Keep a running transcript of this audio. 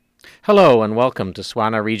Hello and welcome to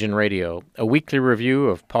SWANA Region Radio, a weekly review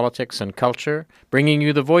of politics and culture, bringing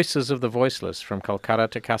you the voices of the voiceless from Calcutta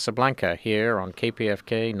to Casablanca here on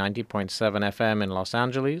KPFK 90.7 FM in Los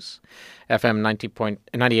Angeles, FM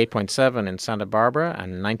 98.7 in Santa Barbara,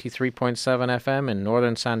 and 93.7 FM in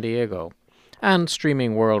northern San Diego, and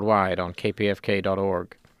streaming worldwide on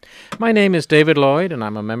kpfk.org. My name is David Lloyd, and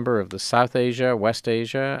I'm a member of the South Asia, West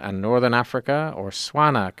Asia, and Northern Africa, or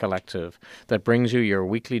SWANA collective, that brings you your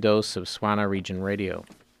weekly dose of SWANA Region Radio.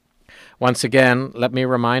 Once again, let me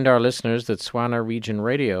remind our listeners that SWANA Region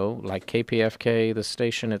Radio, like KPFK, the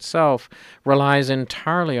station itself, relies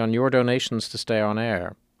entirely on your donations to stay on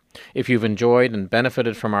air. If you've enjoyed and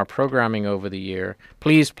benefited from our programming over the year,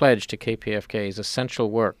 please pledge to KPFK's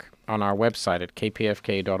essential work on our website at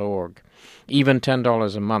kpfk.org. Even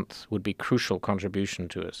 $10 a month would be a crucial contribution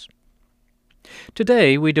to us.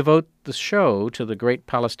 Today, we devote the show to the great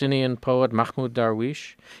Palestinian poet Mahmoud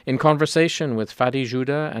Darwish in conversation with Fady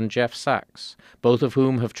Joudah and Jeff Sachs, both of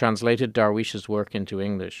whom have translated Darwish's work into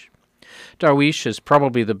English. Darwish is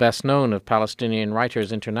probably the best known of Palestinian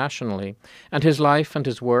writers internationally, and his life and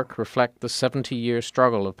his work reflect the 70-year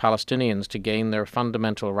struggle of Palestinians to gain their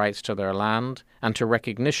fundamental rights to their land and to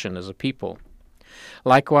recognition as a people.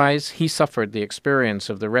 Likewise, he suffered the experience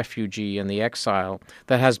of the refugee and the exile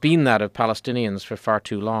that has been that of Palestinians for far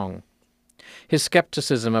too long. His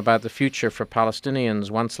skepticism about the future for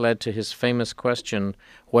Palestinians once led to his famous question,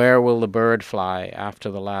 "Where will the bird fly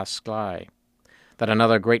after the last sky?" that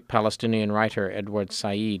another great Palestinian writer, Edward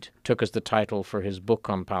Said, took as the title for his book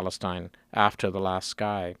on Palestine, After the Last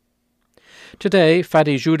Sky. Today,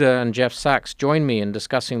 Fady Joudah and Jeff Sachs join me in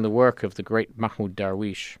discussing the work of the great Mahmoud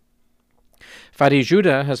Darwish. Fady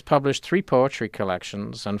Joudah has published 3 poetry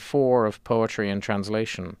collections and 4 of poetry and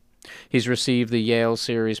translation. He's received the Yale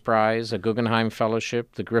Series Prize, a Guggenheim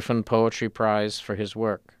Fellowship, the Griffin Poetry Prize for his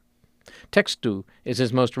work. Textu is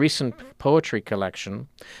his most recent poetry collection,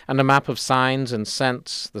 and A Map of Signs and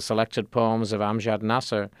Scents, the selected poems of Amjad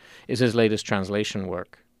Nasser, is his latest translation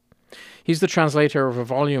work. He's the translator of a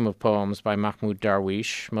volume of poems by Mahmoud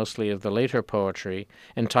Darwish, mostly of the later poetry,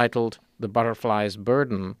 entitled The Butterfly's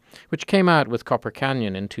Burden, which came out with Copper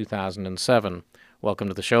Canyon in 2007. Welcome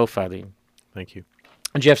to the show, Fady. Thank you.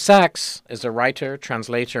 Jeff Sachs is a writer,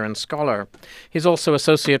 translator, and scholar. He's also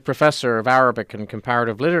Associate Professor of Arabic and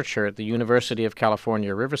Comparative Literature at the University of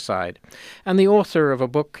California, Riverside, and the author of a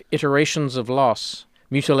book, Iterations of Loss,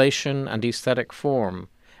 Mutilation and Aesthetic Form,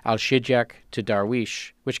 al-Shidyaq to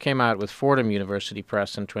Darwish, which came out with Fordham University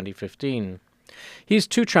Press in 2015. He's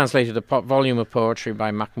too translated a volume of poetry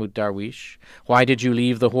by Mahmoud Darwish, Why Did You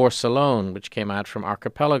Leave the Horse Alone, which came out from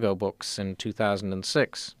Archipelago Books in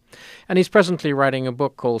 2006. And he's presently writing a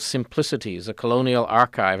book called Simplicities, a Colonial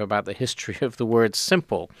Archive about the history of the word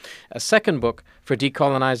simple, a second book for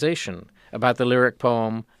Decolonization, about the lyric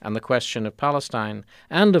poem and the question of Palestine,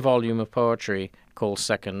 and a volume of poetry called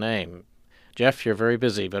Second Name. Jeff, you're very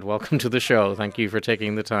busy, but welcome to the show. Thank you for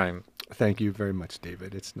taking the time. Thank you very much,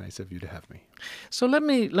 David. It's nice of you to have me. So let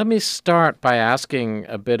me start by asking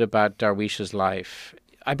a bit about Darwish's life.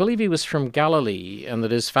 I believe he was from Galilee and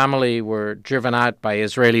that his family were driven out by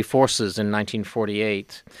Israeli forces in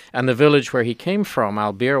 1948, and the village where he came from,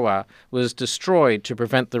 Al-Birwa, was destroyed to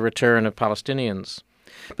prevent the return of Palestinians.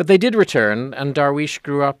 But they did return, and Darwish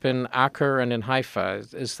grew up in Acre and in Haifa.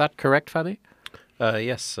 Is that correct, Fady?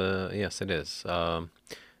 Yes, it is.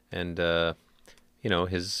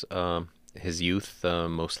 His youth,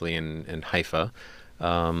 mostly in Haifa,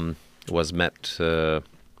 was met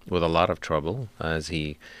with a lot of trouble as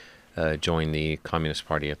he joined the Communist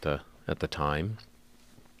Party at the time,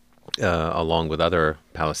 along with other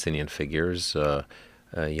Palestinian figures,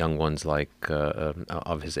 young ones like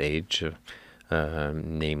of his age,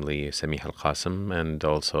 namely Samih al-Qasim, and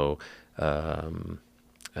also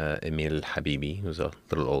Emil Habibi, who's a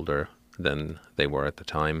little older than they were at the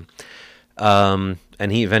time. And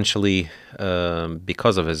he eventually,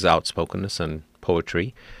 because of his outspokenness and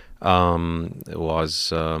poetry,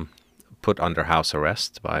 was put under house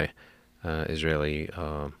arrest by Israeli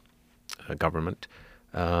government.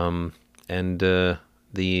 And the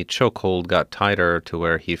chokehold got tighter to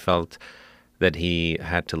where he felt that he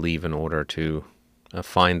had to leave in order to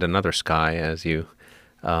find another sky, as you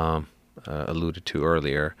alluded to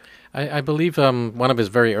earlier. I believe one of his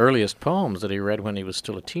very earliest poems that he read when he was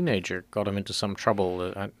still a teenager got him into some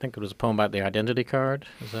trouble. I think it was a poem about the identity card.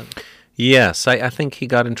 Is that? Yes, I think he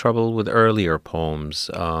got in trouble with earlier poems.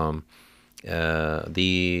 The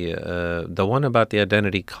one about the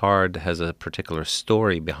identity card has a particular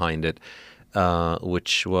story behind it,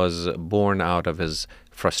 which was born out of his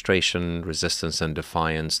frustration, resistance, and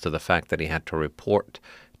defiance to the fact that he had to report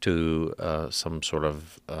to some sort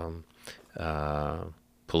of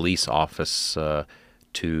police office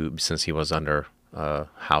since he was under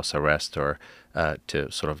house arrest, or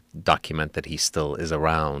to sort of document that he still is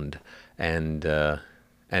around. And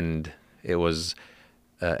it was,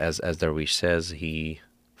 as Darwish says, he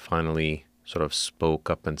finally sort of spoke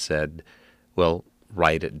up and said, well,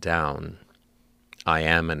 write it down. I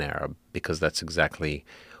am an Arab, because that's exactly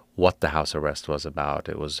what the house arrest was about.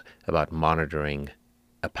 It was about monitoring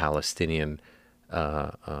a Palestinian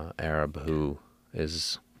Arab who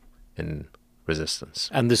is in resistance.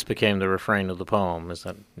 And this became the refrain of the poem, is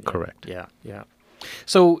that? Correct. Yeah, yeah.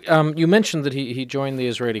 So you mentioned that he joined the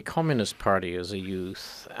Israeli Communist Party as a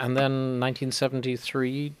youth, and then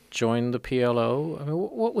 1973 joined the PLO. I mean,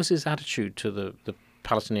 what was his attitude to the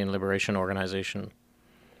Palestinian Liberation Organization?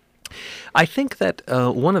 I think that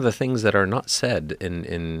one of the things that are not said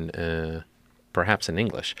in perhaps in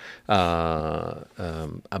English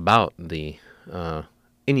about the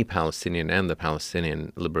any Palestinian and the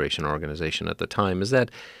Palestinian Liberation Organization at the time is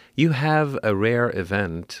that you have a rare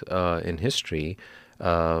event in history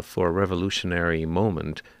for a revolutionary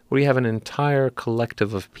moment where you have an entire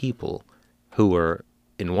collective of people who were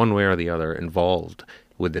in one way or the other involved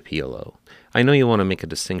with the PLO. I know you want to make a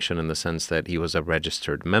distinction in the sense that he was a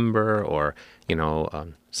registered member, or,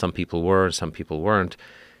 some people were, some people weren't.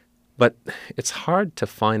 But it's hard to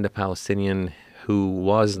find a Palestinian who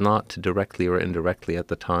was not directly or indirectly at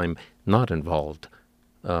the time not involved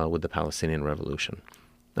with the Palestinian Revolution.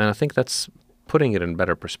 And I think that's putting it in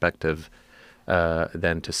better perspective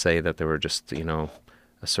than to say that there were just, a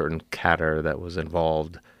certain cadre that was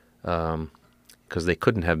involved, because they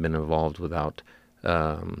couldn't have been involved without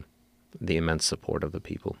the immense support of the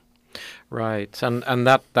people. Right, and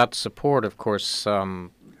that support, of course,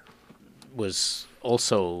 was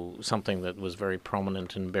also something that was very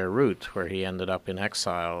prominent in Beirut, where he ended up in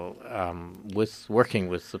exile, working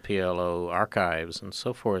with the PLO archives and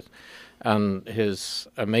so forth. And his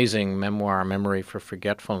amazing memoir, Memory for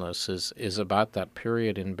Forgetfulness, is about that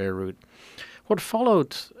period in Beirut. What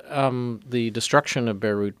followed the destruction of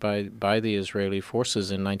Beirut by the Israeli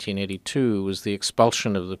forces in 1982 was the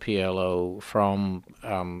expulsion of the PLO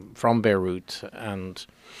from Beirut, and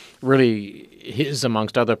really his,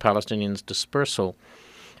 amongst other Palestinians, dispersal.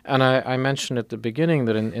 And I mentioned at the beginning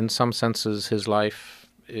that in some senses his life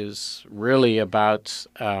is really about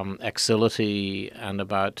exility and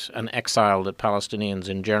about an exile that Palestinians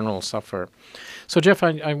in general suffer. So, Jeff,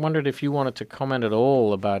 I wondered if you wanted to comment at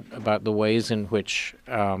all about the ways in which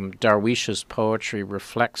Darwish's poetry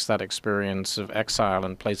reflects that experience of exile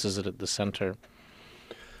and places it at the center.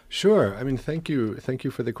 Sure. I mean, thank you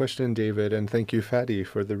for the question, David, and thank you, Fady,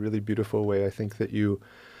 for the really beautiful way I think that you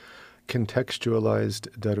contextualized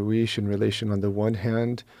Darwish in relation, on the one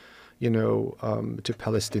hand, to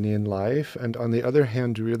Palestinian life, and on the other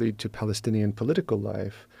hand, really to Palestinian political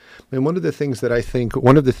life. And one of the things that I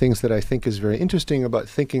think is very interesting about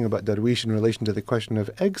thinking about Darwish in relation to the question of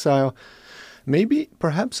exile, maybe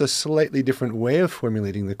perhaps a slightly different way of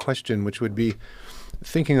formulating the question, which would be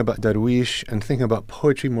thinking about Darwish and thinking about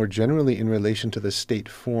poetry more generally in relation to the state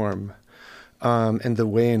form, and the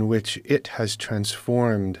way in which it has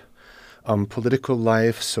transformed political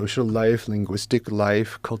life, social life, linguistic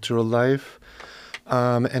life, cultural life.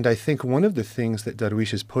 And I think one of the things that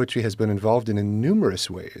Darwish's poetry has been involved in numerous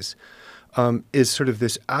ways is sort of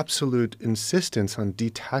this absolute insistence on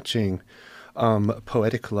detaching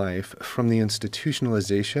poetic life from the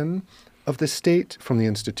institutionalization of the state, from the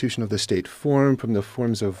institution of the state form, from the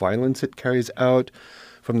forms of violence it carries out,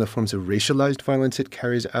 from the forms of racialized violence it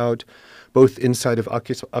carries out, both inside of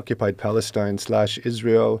occupied Palestine /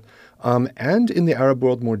 Israel, and in the Arab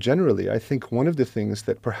world more generally. I think one of the things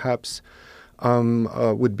that perhaps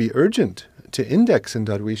would be urgent to index in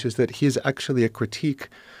Darwish is that he is actually a critique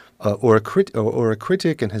or a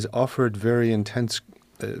critic, and has offered very intense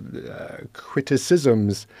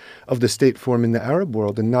criticisms of the state form in the Arab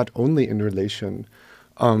world, and not only in relation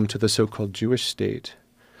to the so-called Jewish state.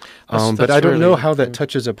 But I don't know how that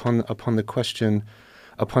touches upon the question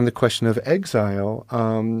of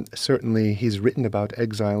exile. Certainly, he's written about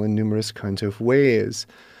exile in numerous kinds of ways,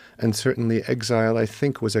 and certainly exile, I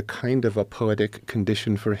think, was a kind of a poetic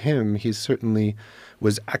condition for him. He certainly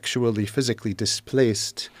was actually physically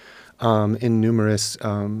displaced in numerous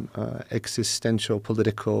existential,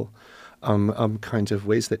 political kinds of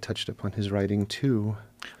ways that touched upon his writing too.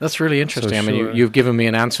 That's really interesting. So, I mean, sure. you've given me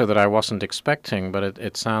an answer that I wasn't expecting, but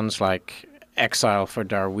it sounds like exile for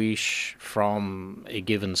Darwish from a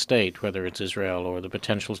given state, whether it's Israel or the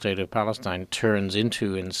potential state of Palestine, turns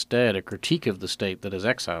into instead a critique of the state that has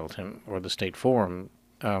exiled him, or the state form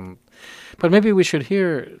But maybe we should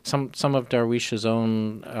hear some of Darwish's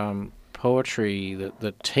own poetry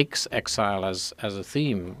that takes exile as a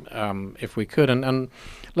theme, if we could. And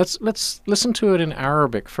let's listen to it in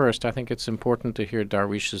Arabic first. I think it's important to hear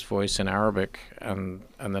Darwish's voice in Arabic, and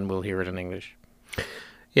then we'll hear it in English.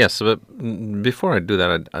 Yes, but before I do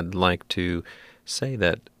that, I'd like to say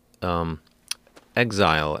that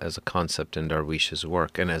exile as a concept in Darwish's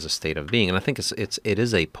work and as a state of being, and I think it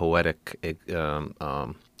is a poetic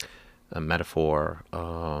a metaphor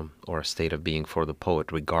or a state of being for the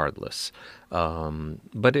poet, regardless.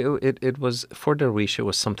 But it was, for Darwish, it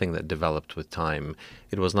was something that developed with time.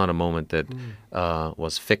 It was not a moment that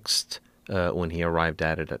was fixed when he arrived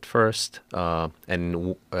at it at first,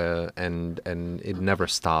 and it never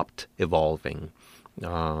stopped evolving.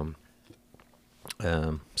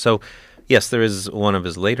 So, yes, there is one of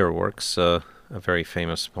his later works, a very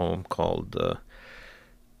famous poem called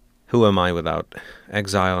Who Am I Without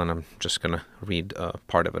Exile? And I'm just going to read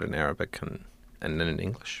part of it in Arabic and then in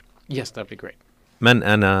English. Yes, that'd be great. من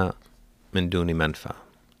أنا من دون منفى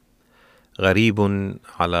غريب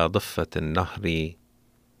على ضفة النهر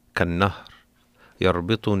كالنهر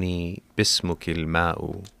يربطني باسمك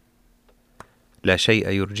الماء لا شيء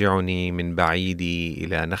يرجعني من بعيدي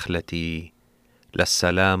إلى نخلتي لا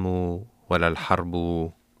السلام ولا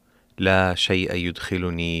الحرب لا شيء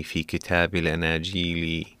يدخلني في كتاب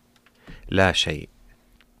الأناجيل لا شيء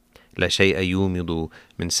لا شيء يومض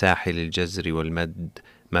من ساحل الجزر والمد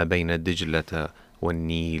ما بين دجلة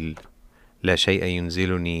والنيل لا شيء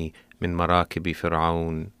ينزلني من مراكب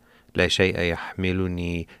فرعون لا شيء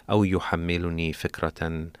يحملني أو يحملني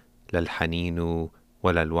فكرة لا الحنين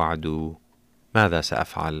ولا الوعد ماذا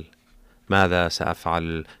سأفعل ماذا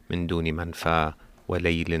سأفعل من دون منفى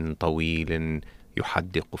وليل طويل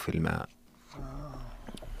يحدق في الماء.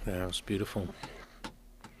 That was beautiful.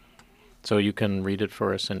 So you can read it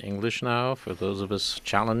for us in English now, for those of us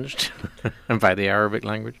challenged by the Arabic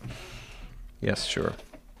language? Yes, sure.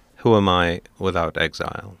 Who am I without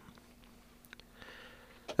exile?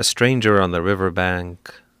 A stranger on the river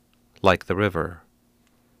bank, like the river.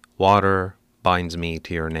 Water binds me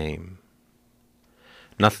to your name.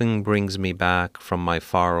 Nothing brings me back from my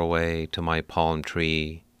far away to my palm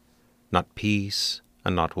tree, not peace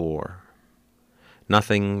and not war.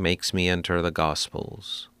 Nothing makes me enter the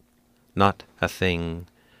Gospels. Not a thing,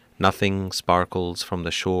 nothing sparkles from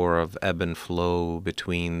the shore of ebb and flow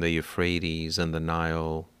between the Euphrates and the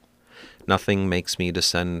Nile. Nothing makes me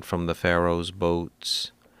descend from the Pharaoh's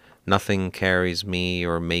boats. Nothing carries me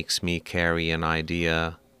or makes me carry an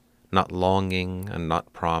idea, not longing and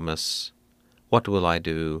not promise. What will I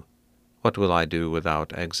do? What will I do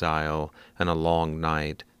without exile and a long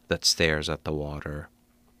night that stares at the water?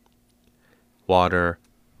 Water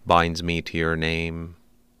binds me to your name.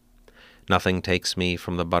 Nothing takes me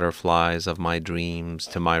from the butterflies of my dreams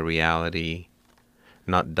to my reality,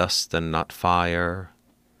 not dust and not fire.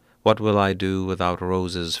 What will I do without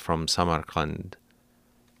roses from Samarkand?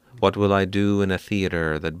 What will I do in a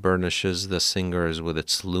theater that burnishes the singers with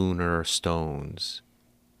its lunar stones?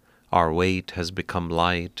 Our weight has become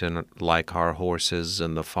light and like our horses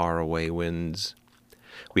in the faraway winds.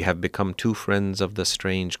 We have become two friends of the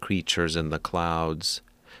strange creatures in the clouds,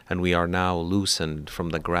 and we are now loosened from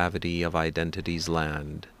the gravity of identity's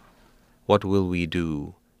land. What will we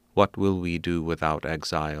do? What will we do without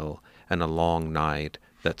exile and a long night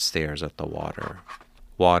that stares at the water?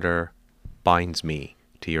 Water binds me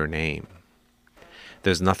to your name.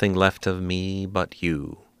 There's nothing left of me but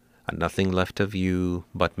you, and nothing left of you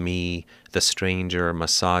but me, the stranger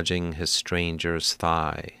massaging his stranger's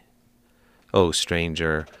thigh. Oh,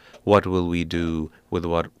 stranger, what will we do with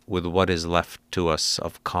what is left to us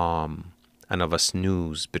of calm and of a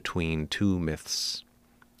snooze between two myths?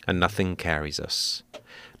 And nothing carries us,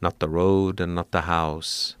 not the road and not the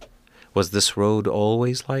house. Was this road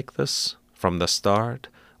always like this, from the start,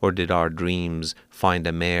 or did our dreams find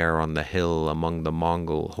a mare on the hill among the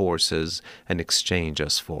Mongol horses and exchange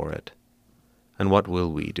us for it? And what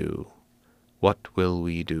will we do? What will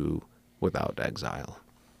we do without exile?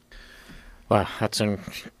 Wow, that's an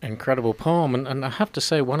incredible poem. And I have to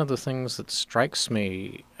say, one of the things that strikes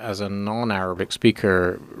me as a non-Arabic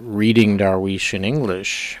speaker reading Darwish in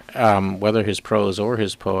English, whether his prose or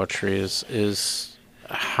his poetry, is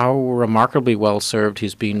how remarkably well served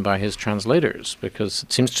he's been by his translators. Because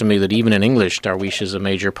it seems to me that even in English, Darwish is a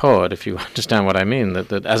major poet, if you understand what I mean.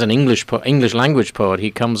 That as an English language poet,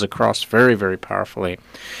 he comes across very, very powerfully.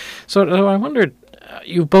 So I wondered,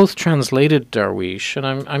 you both translated Darwish, and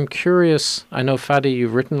I'm curious. I know, Fady,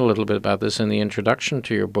 you've written a little bit about this in the introduction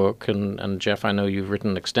to your book, and Jeff, I know you've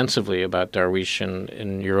written extensively about Darwish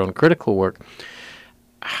in your own critical work.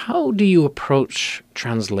 how do you approach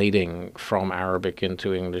translating from Arabic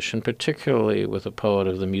into English, and particularly with a poet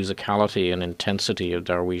of the musicality and intensity of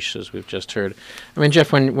Darwish, as we've just heard? I mean,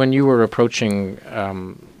 Jeff, when you were approaching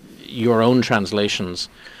your own translations,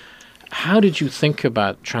 how did you think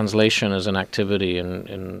about translation as an activity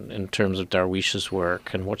in terms of Darwish's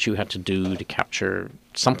work, and what you had to do to capture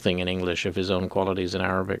something in English of his own qualities in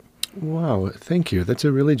Arabic? Wow, thank you. That's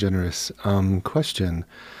a really generous question.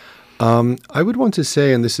 I would want to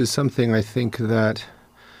say, and this is something I think that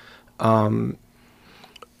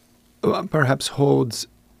perhaps holds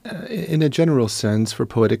in a general sense for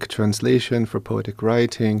poetic translation, for poetic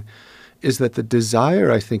writing, is that the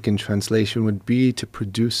desire, I think, in translation would be to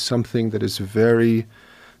produce something that is very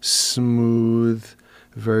smooth,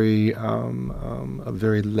 very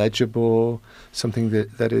very legible, something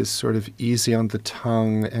that is sort of easy on the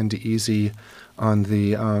tongue and easy on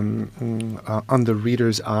the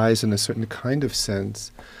reader's eyes in a certain kind of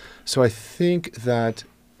sense. So I think that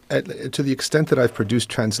to the extent that I've produced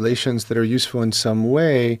translations that are useful in some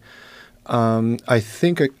way, I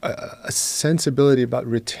think a sensibility about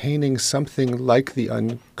retaining something like the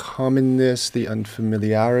uncommonness, the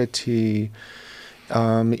unfamiliarity,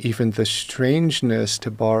 even the strangeness, to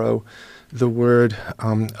borrow the word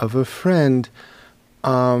of a friend,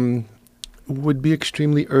 would be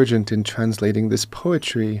extremely urgent in translating this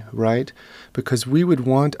poetry, right? Because we would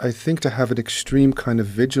want, I think, to have an extreme kind of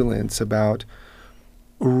vigilance about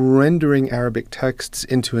rendering Arabic texts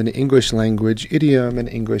into an English language idiom and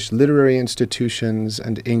English literary institutions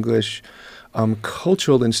and English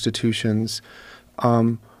cultural institutions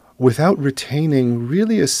without retaining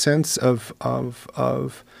really a sense of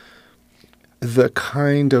the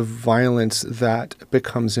kind of violence that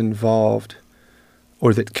becomes involved,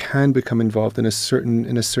 or that can become involved in a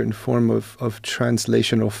certain form of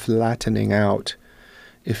translational flattening out,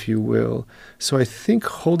 if you will. So I think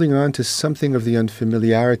holding on to something of the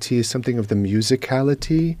unfamiliarity, something of the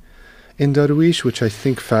musicality in Darwish, which I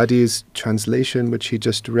think Fady's translation, which he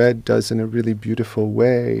just read, does in a really beautiful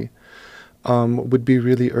way, would be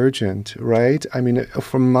really urgent, right? I mean,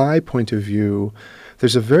 from my point of view,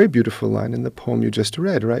 there's a very beautiful line in the poem you just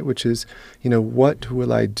read, right, which is, what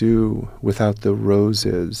will I do without the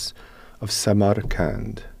roses of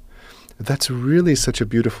Samarkand? That's really such a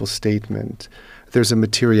beautiful statement. There's a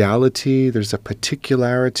materiality, there's a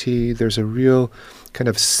particularity, there's a real kind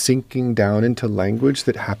of sinking down into language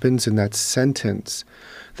that happens in that sentence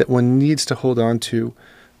that one needs to hold on to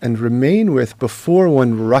and remain with before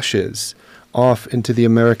one rushes off into the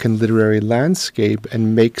American literary landscape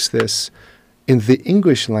and makes this in the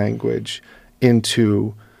English language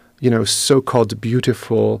into, so-called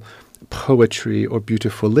beautiful poetry or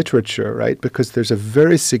beautiful literature, right? Because there's a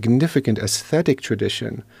very significant aesthetic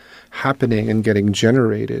tradition happening and getting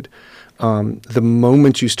generated the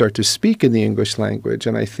moment you start to speak in the English language.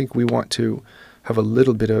 And I think we want to have a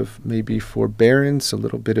little bit of maybe forbearance, a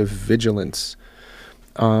little bit of vigilance.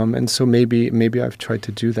 And so maybe I've tried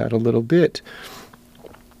to do that a little bit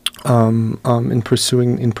in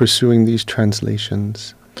pursuing these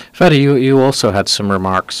translations. Fady, you also had some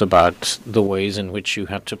remarks about the ways in which you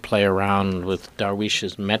had to play around with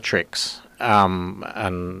Darwish's metrics, and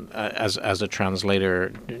as a translator.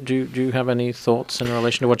 Do you have any thoughts in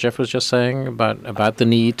relation to what Jeff was just saying about the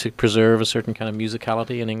need to preserve a certain kind of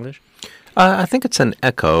musicality in English? I think it's an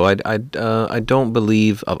echo. I don't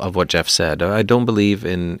believe of what Jeff said. I don't believe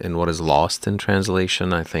in what is lost in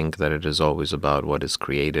translation. I think that it is always about what is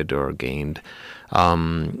created or gained.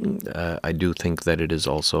 I do think that it is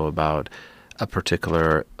also about a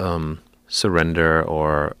particular surrender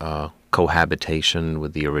or cohabitation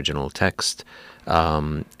with the original text,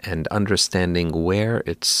 and understanding where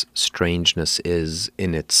its strangeness is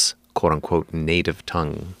in its quote-unquote native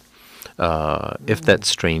tongue. If that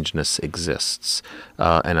strangeness exists,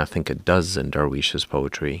 and I think it does in Darwish's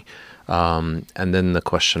poetry. And then the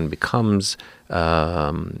question becomes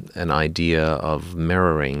an idea of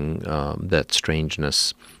mirroring that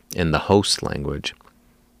strangeness in the host language,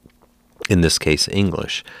 in this case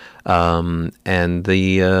English, and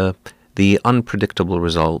the unpredictable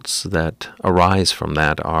results that arise from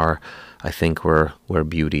that are, I think, where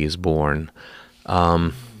beauty is born.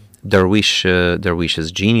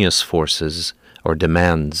 Darwish's genius forces or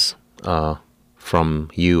demands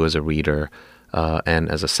from you as a reader and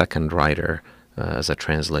as a second writer, as a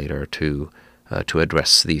translator, to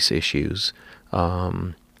address these issues.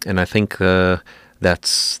 And I think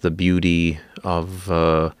that's the beauty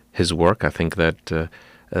of his work. I think that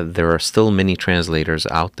there are still many translators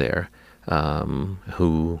out there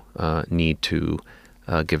who need to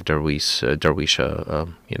give Darwish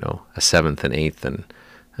a seventh and eighth and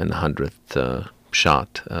 100th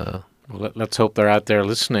shot. Well, let's hope they're out there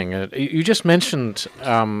listening. You just mentioned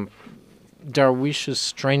Darwish's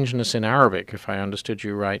strangeness in Arabic, if I understood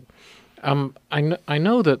you right. I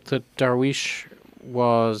know that Darwish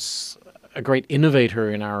was a great innovator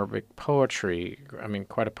in Arabic poetry. I mean,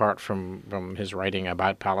 quite apart from his writing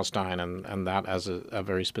about Palestine and that as a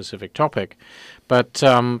very specific topic. But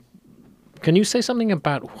can you say something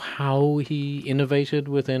about how he innovated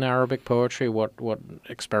within Arabic poetry, what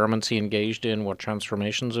experiments he engaged in, what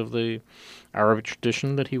transformations of the Arabic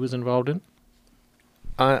tradition that he was involved in?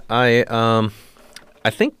 I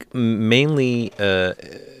think mainly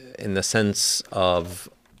in the sense of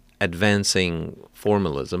advancing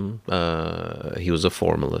formalism. He was a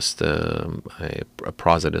formalist, a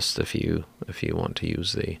prosodist, if you want to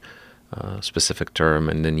use the specific term,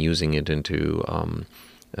 and then using it into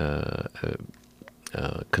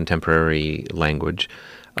contemporary language,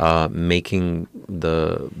 making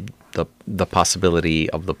the possibility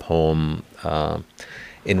of the poem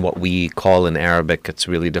in what we call in Arabic, it's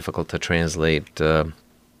really difficult to translate, al-sahl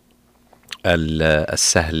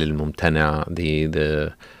al-mumtana,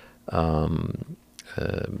 the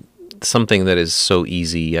something that is so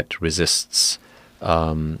easy yet resists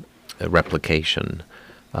replication.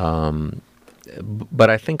 But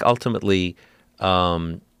I think ultimately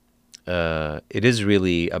it is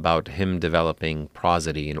really about him developing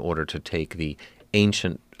prosody in order to take the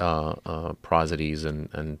ancient prosodies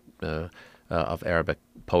and of Arabic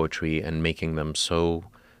poetry and making them so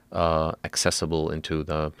accessible into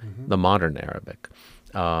the modern Arabic,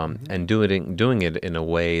 and doing it in a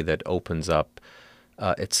way that opens up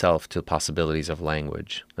itself to possibilities of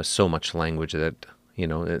language. There's so much language that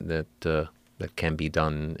that can be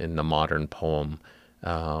done in the modern poem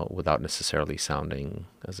without necessarily sounding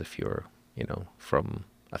as if you're from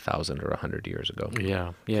 1,000 or 100 years ago.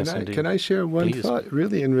 Yeah. Yes. Can I share one Please. thought,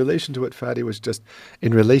 really, in relation to what Fady was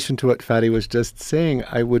just saying?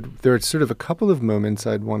 There are sort of a couple of moments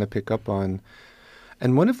I'd want to pick up on,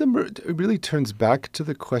 and one of them really turns back to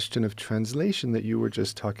the question of translation that you were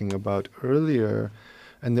just talking about earlier,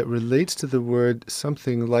 and that relates to the word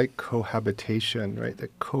something like cohabitation, right? The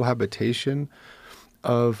cohabitation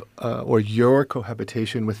of, or your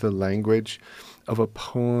cohabitation with the language of a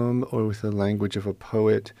poem or with the language of a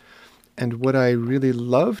poet. And what I really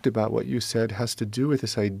loved about what you said has to do with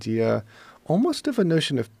this idea almost of a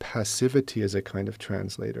notion of passivity as a kind of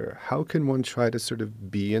translator. How can one try to sort of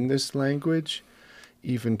be in this language,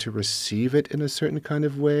 even to receive it in a certain kind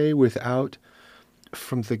of way, without,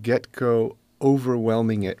 from the get-go,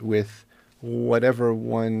 overwhelming it with whatever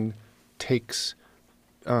one takes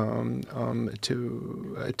to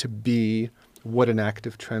be what an act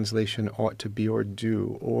of translation ought to be or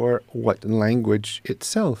do, or what language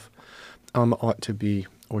itself ought to be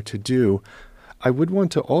or to do. I would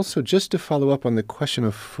want to also, just to follow up on the question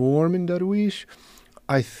of form in Darwish,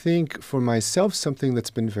 I think for myself something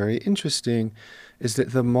that's been very interesting is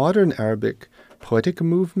that the modern Arabic poetic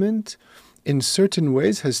movement in certain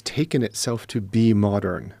ways has taken itself to be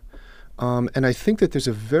modern. And I think that there's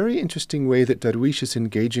a very interesting way that Darwish is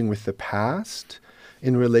engaging with the past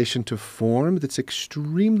in relation to form that's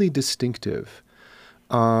extremely distinctive,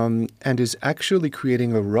 and is actually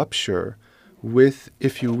creating a rupture with,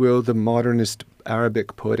 if you will, the modernist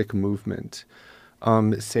Arabic poetic movement,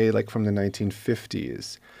 say like from the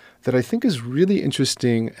 1950s, that I think is really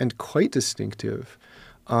interesting and quite distinctive,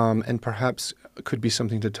 and perhaps could be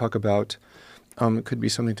something to talk about, or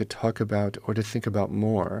to think about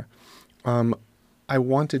more. I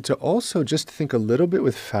wanted to also just think a little bit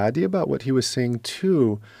with Fady about what he was saying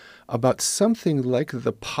too, about something like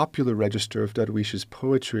the popular register of Darwish's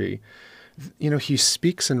poetry. He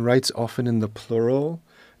speaks and writes often in the plural.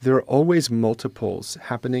 There are always multiples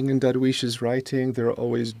happening in Darwish's writing. There are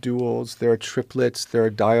always duals, there are triplets, there are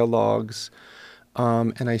dialogues.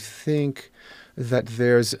 And I think that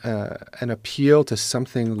there's an appeal to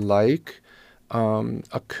something like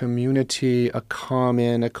a community, a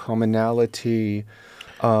commonality.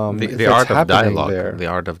 The art of dialogue. There. The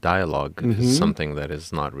art of dialogue is something that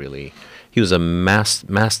is not really. He was a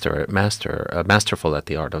masterful at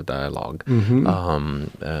the art of dialogue,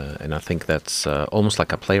 and I think that's almost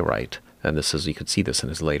like a playwright. And you could see this in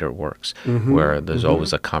his later works, where there's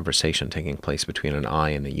always a conversation taking place between an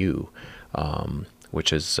I and a you,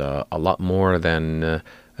 which is a lot more than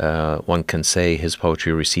one can say his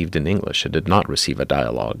poetry received in English. It did not receive a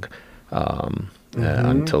dialogue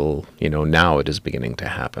until now it is beginning to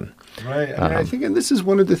happen. Right. And I think, and this is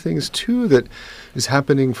one of the things, too, that is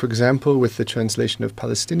happening, for example, with the translation of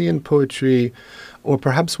Palestinian poetry, or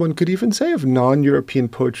perhaps one could even say of non-European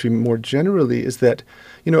poetry more generally, is that,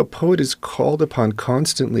 a poet is called upon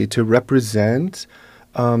constantly to represent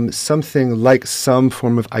something like some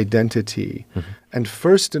form of identity. Mm-hmm. And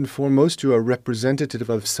first and foremost, you are representative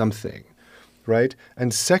of something, right?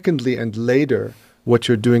 And secondly and later, what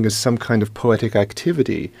you're doing is some kind of poetic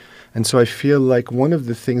activity. And so I feel like one of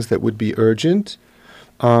the things that would be urgent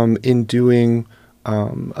in doing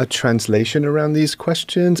a translation around these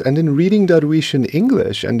questions and in reading Darwish in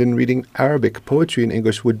English and in reading Arabic poetry in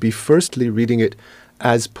English would be firstly reading it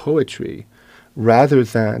as poetry rather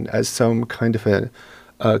than as some kind of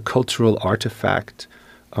a cultural artifact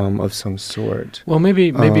of some sort. Well,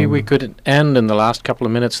 maybe we could end in the last couple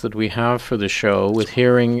of minutes that we have for the show with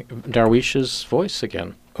hearing Darwish's voice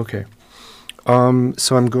again. Okay.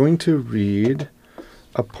 So I'm going to read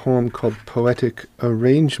a poem called Poetic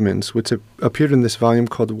Arrangements, which appeared in this volume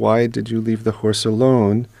called Why Did You Leave the Horse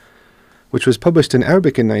Alone?, which was published in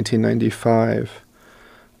Arabic in 1995.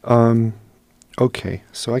 Okay,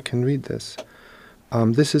 so I can read this.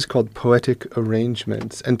 This is called Poetic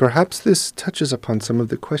Arrangements, and perhaps this touches upon some of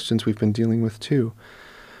the questions we've been dealing with too.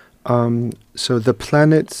 So the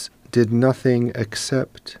planets did nothing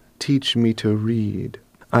except teach me to read.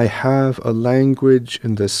 I have a language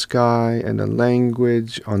in the sky and a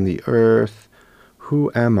language on the earth. Who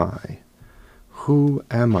am I? Who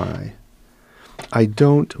am I? I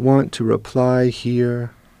don't want to reply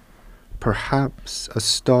here. Perhaps a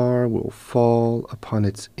star will fall upon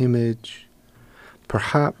its image.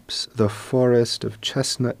 Perhaps the forest of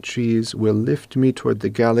chestnut trees will lift me toward the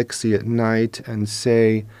galaxy at night and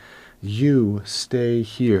say, "You stay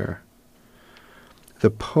here."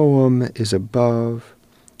 The poem is above.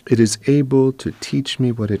 It is able to teach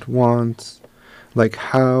me what it wants, like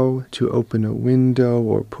how to open a window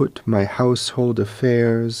or put my household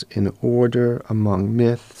affairs in order among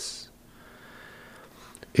myths.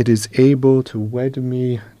 It is able to wed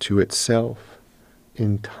me to itself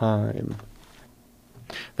in time.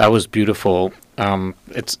 That was beautiful.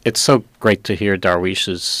 It's so great to hear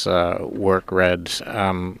Darwish's work read,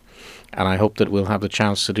 and I hope that we'll have the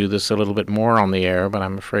chance to do this a little bit more on the air, but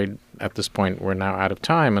I'm afraid at this point we're now out of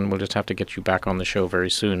time, and we'll just have to get you back on the show very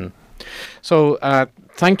soon. So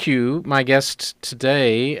thank you. My guests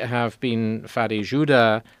today have been Fady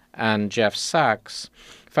Joudah and Jeff Sachs.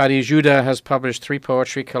 Fady Joudah has published 3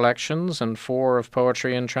 poetry collections and 4 of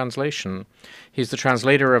poetry in translation. He's the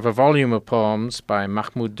translator of a volume of poems by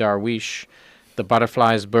Mahmoud Darwish, The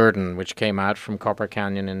Butterfly's Burden, which came out from Copper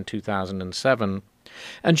Canyon in 2007.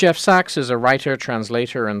 And Jeff Sachs is a writer,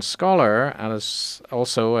 translator, and scholar, and is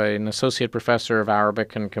also an associate professor of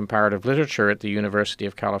Arabic and comparative literature at the University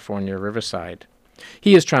of California, Riverside.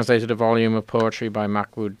 He has translated a volume of poetry by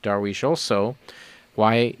Mahmoud Darwish also,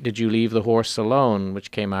 Why Did You Leave the Horse Alone?,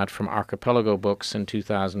 which came out from Archipelago Books in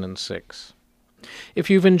 2006. If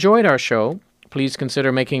you've enjoyed our show, please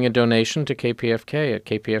consider making a donation to KPFK at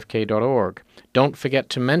kpfk.org. Don't forget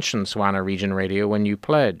to mention SWANA Region Radio when you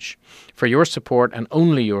pledge. For your support, and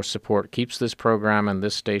only your support, keeps this program and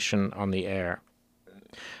this station on the air.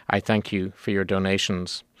 I thank you for your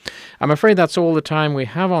donations. I'm afraid that's all the time we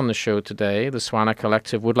have on the show today. The SWANA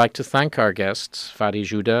Collective would like to thank our guests, Fady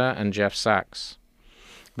Joudah and Jeff Sachs.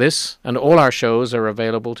 This and all our shows are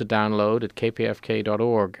available to download at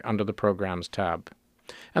kpfk.org under the Programs tab.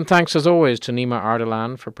 And thanks as always to Nima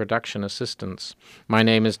Ardalan for production assistance. My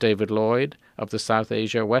name is David Lloyd of the South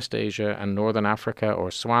Asia, West Asia and Northern Africa or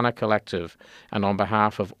SWANA Collective, and on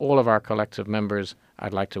behalf of all of our collective members,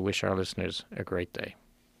 I'd like to wish our listeners a great day.